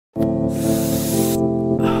And the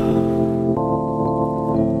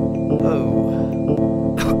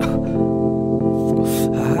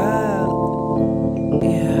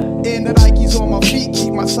Nikes on my feet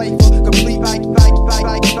keep my cipher complete. Nikes.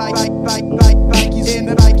 And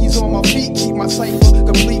the Nikes on my feet keep my cipher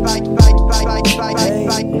complete. Nikes.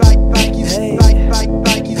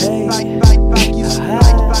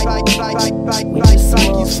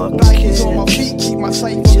 Nikes on my feet keep my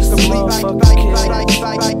cipher complete.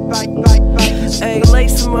 Hey,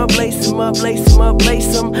 lace 'em up, lace 'em up, lace 'em up,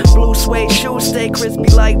 lace 'em. Blue suede shoes stay crispy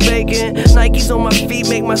like bacon. Nikes on my feet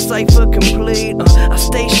make my cipher complete. I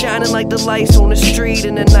stay shining like the lights on the street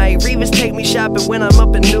in the night. Reeves take me shopping when I'm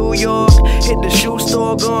up in New York. Hit the shoe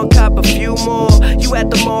store, go and cop a few more. You at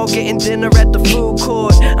the mall getting dinner at the food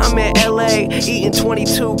court. I'm in LA eating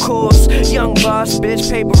 22 course. Young boss, bitch,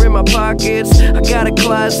 paper in my pockets. I got a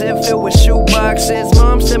closet filled with shoe boxes.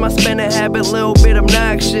 Mom said my spending habit a little bit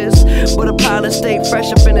obnoxious, but a pilot stayed fresh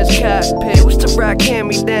up in his cockpit. Used to rock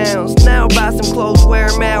hand-me-downs, now buy some clothes, wear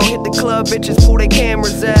 'em out. Hit the club, bitches pull their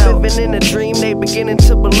cameras out. Living in a dream, they beginning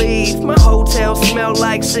to believe. My hotel smell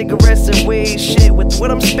like cigarettes and weed. Shit, with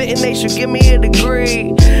what I'm spitting, they should give me a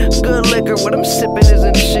degree. Good liquor, what I'm sipping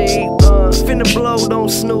isn't cheap. Finna blow, don't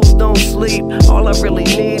snooze, don't sleep. All I really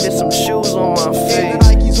need is some shoes on my feet. And the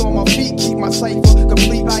Nikes on my feet keep my cipher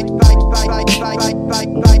complete. Nikes.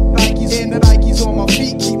 And the Nikes on my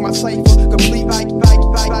feet keep my cipher complete. Nikes.